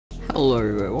Hello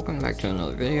everybody, welcome back to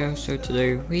another video. So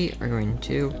today we are going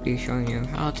to be showing you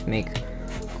how to make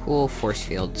cool force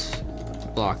fields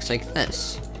blocks like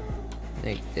this.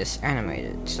 Like this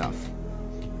animated stuff,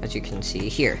 as you can see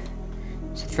here.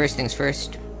 So first things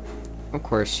first, of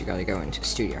course you gotta go into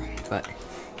Studio.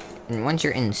 And once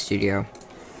you're in Studio,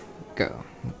 go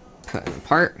put in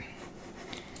part,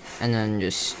 and then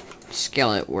just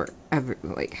scale it wherever,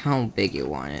 like how big you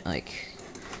want it. Like,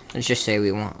 let's just say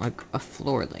we want like a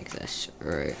floor like this,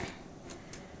 right?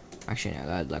 Actually, no,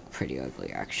 that'd look pretty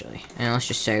ugly, actually. And let's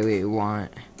just say we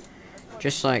want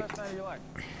just like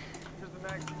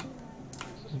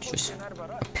just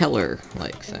a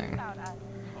pillar-like thing,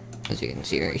 as you can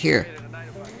see right here.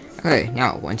 Okay,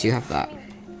 now once you have that,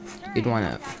 you'd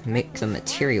want to make the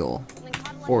material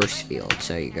force field.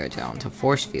 So you go down to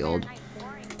force field,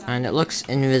 and it looks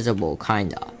invisible,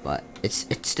 kinda, but it's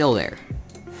still there.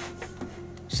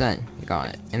 So then, you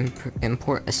got it.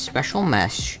 Import a special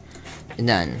mesh, and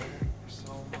then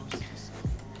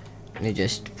you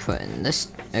just put in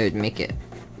this. It would make it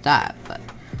that, but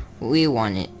we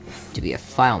want it to be a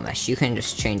file mesh. You can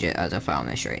just change it as a file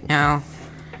mesh right now,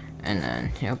 and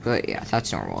then, but yeah,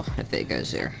 that's normal if it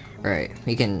goes there. Right,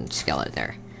 we can scale it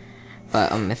there.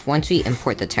 But if once we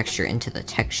import the texture into the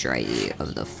texture ID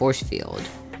of the force field,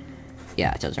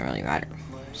 yeah, it doesn't really matter,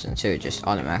 since it would just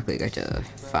automatically go to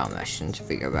file mesh. Since if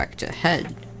we go back to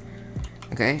head,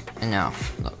 okay, and now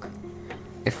look,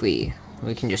 if we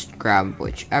can just grab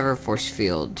whichever force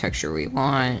field texture we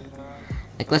want.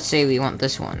 Like, let's say we want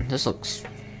this one. This looks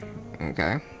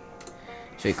okay.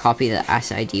 So we copy the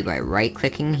asset ID by right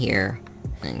clicking here,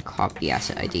 and then copy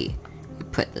asset ID. You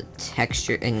put the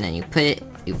texture, and then you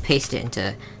paste it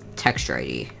into texture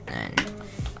ID, and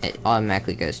it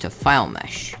automatically goes to file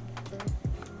mesh.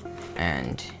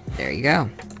 And there you go.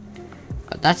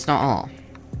 But that's not all.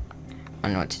 I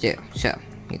know what to do. So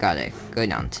you gotta go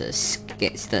down to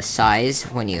get the size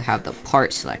when you have the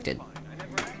part selected.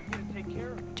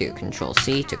 Do Control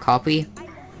C to copy,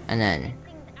 and then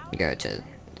you go to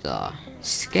the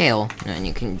scale, and then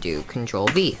you can do Control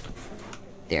V.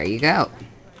 There you go.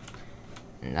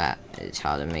 And that is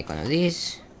how to make one of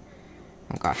these.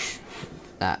 Oh gosh,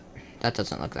 that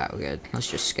doesn't look that good. Let's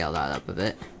just scale that up a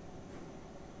bit.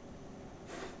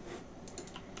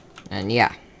 And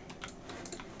yeah,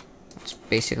 that's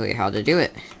basically how to do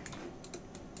it.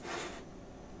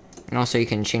 And also you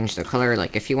can change the color.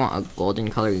 Like if you want a golden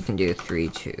color, you can do 3,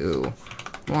 2,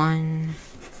 1.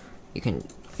 You can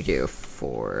do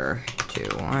 4, 2,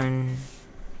 1.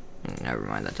 Never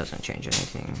mind, that doesn't change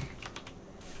anything.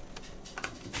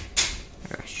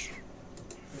 Gosh.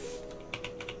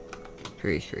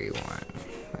 3, 3, 1.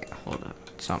 Wait, hold up.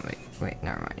 It's not me. Wait,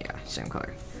 never mind. Yeah, same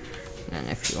color. And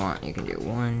then if you want, you can do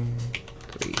 1,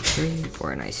 3, 3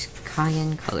 for a nice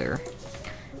cayenne color.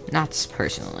 That's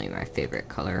personally my favorite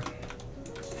color.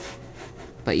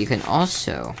 But you can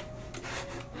also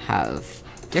have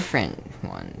different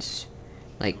ones.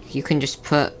 Like, you can just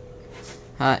put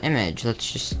image.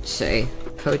 Let's just say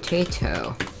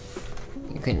potato.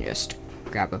 You can just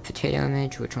grab a potato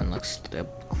image. Which one looks the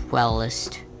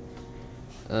coolest?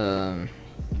 Let's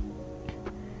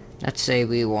say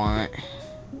we want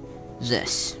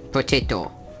this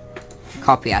potato.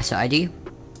 Copy asset ID,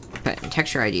 put in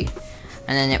texture ID,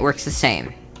 and then it works the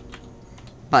same,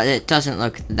 but it doesn't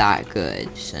look that good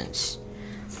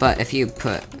but if you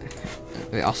put,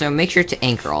 also make sure to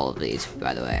anchor all of these,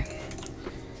 by the way.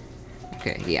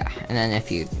 Okay, yeah, and then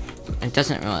it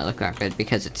doesn't really look that good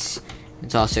because it's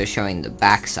also showing the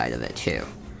back side of it too.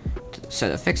 So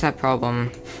to fix that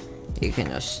problem, you can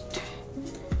just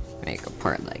make a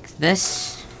part like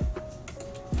this.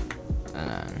 And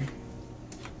then,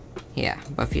 yeah,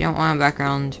 but if you don't want a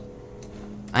background,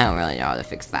 I don't really know how to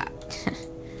fix that.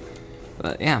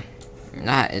 But yeah,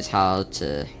 that is how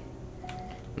to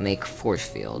make force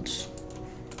fields.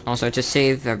 Also, to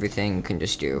save everything, you can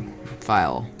just do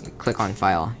file, click on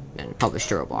file, and publish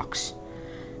to Roblox.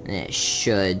 And it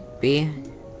should be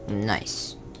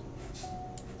nice.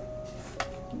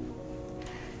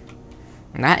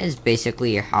 And that is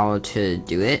basically how to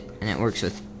do it, and it works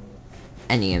with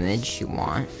any image you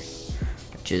want,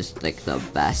 which is like the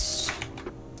best.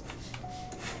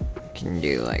 You can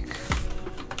do like,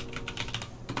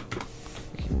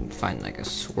 you can find like a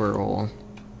swirl,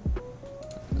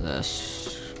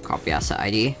 this, copy asset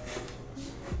ID,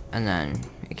 and then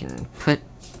you can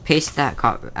paste that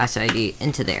asset ID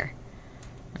into there.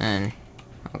 And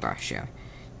oh gosh, yeah,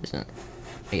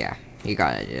 you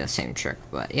gotta do the same trick,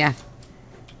 but yeah.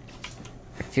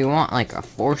 If you want like a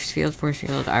force field,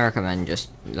 I recommend just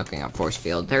looking up force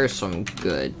field. There's some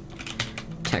good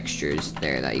textures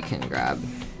there that you can grab.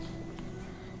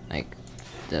 like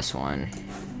this one.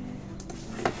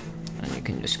 And you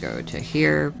can just go to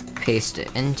here, paste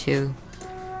it into,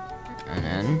 and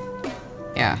then,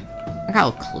 yeah, look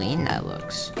how clean that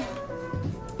looks.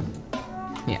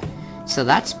 Yeah, so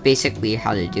that's basically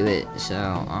how to do it. So,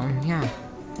 yeah,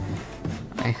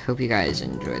 I hope you guys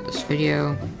enjoyed this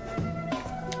video.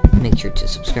 Make sure to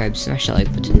subscribe, smash the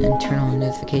like button, and turn on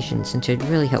notifications, since it would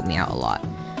really help me out a lot.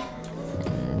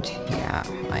 And yeah,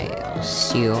 I'll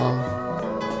see you all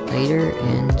later,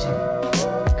 and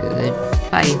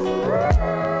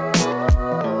goodbye.